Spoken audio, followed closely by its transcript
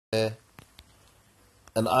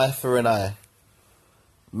An eye for an eye.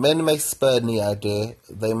 Men may spurn the idea,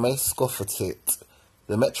 they may scoff at it.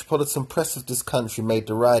 The metropolitan press of this country may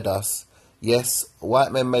deride us. Yes,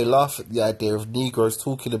 white men may laugh at the idea of Negroes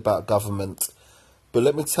talking about government. But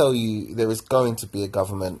let me tell you, there is going to be a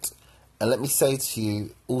government. And let me say to you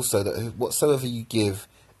also that whatsoever you give,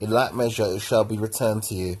 in like measure it shall be returned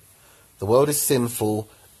to you. The world is sinful,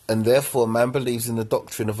 and therefore man believes in the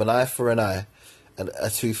doctrine of an eye for an eye, and a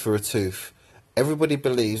tooth for a tooth. Everybody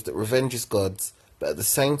believes that revenge is God's, but at the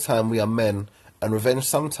same time we are men, and revenge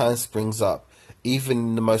sometimes springs up, even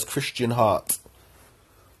in the most Christian heart.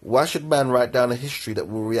 Why should man write down a history that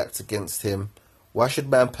will react against him? Why should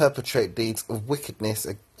man perpetrate deeds of wickedness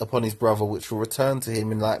upon his brother, which will return to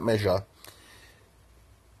him in like measure?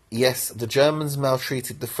 Yes, the Germans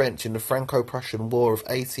maltreated the French in the Franco-Prussian War of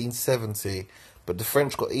 1870, but the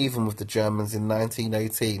French got even with the Germans in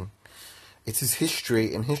 1918. It is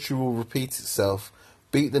history, and history will repeat itself.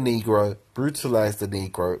 Beat the Negro, brutalise the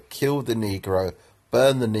Negro, kill the Negro,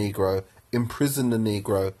 burn the Negro, imprison the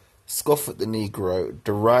Negro, scoff at the Negro,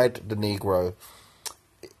 deride the Negro.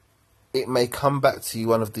 It may come back to you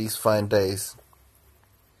one of these fine days,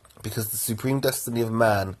 because the supreme destiny of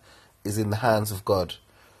man is in the hands of God.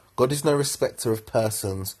 God is no respecter of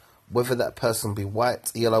persons, whether that person be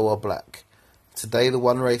white, yellow or black. Today the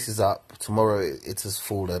one race is up, tomorrow it has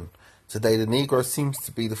fallen. Today the Negro seems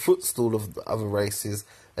to be the footstool of the other races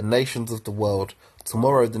and nations of the world.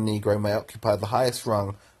 Tomorrow the Negro may occupy the highest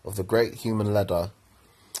rung of the great human ladder.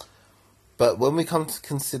 But when we come to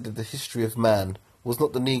consider the history of man, was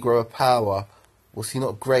not the Negro a power? Was he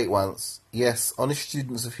not great once? Yes, honest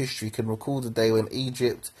students of history can recall the day when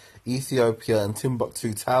Egypt, Ethiopia and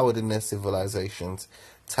Timbuktu towered in their civilizations,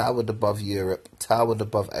 towered above Europe, towered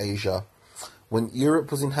above Asia. When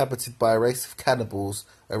Europe was inhabited by a race of cannibals,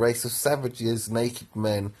 a race of savages, naked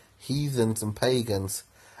men, heathens and pagans,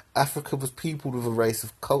 Africa was peopled with a race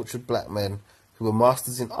of cultured black men who were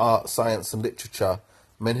masters in art, science and literature,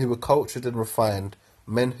 men who were cultured and refined,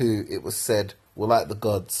 men who, it was said, were like the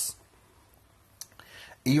gods.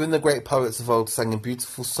 Even the great poets of old sang in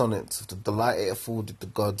beautiful sonnets of the delight it afforded the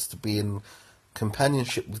gods to be in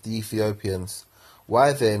companionship with the Ethiopians.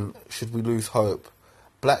 Why then should we lose hope?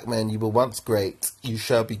 Black men, you were once great, you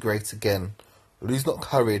shall be great again. Lose not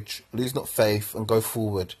courage, lose not faith, and go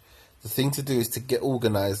forward. The thing to do is to get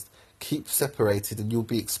organised, keep separated, and you'll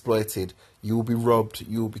be exploited, you will be robbed,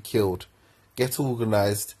 you will be killed. Get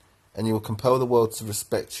organised, and you will compel the world to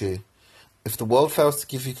respect you. If the world fails to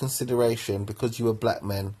give you consideration because you are black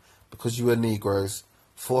men, because you are Negroes,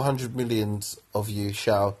 400 millions of you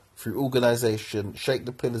shall, through organisation, shake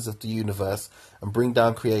the pillars of the universe and bring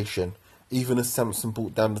down creation, even as Samson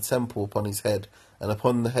brought down the temple upon his head and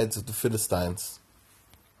upon the heads of the Philistines.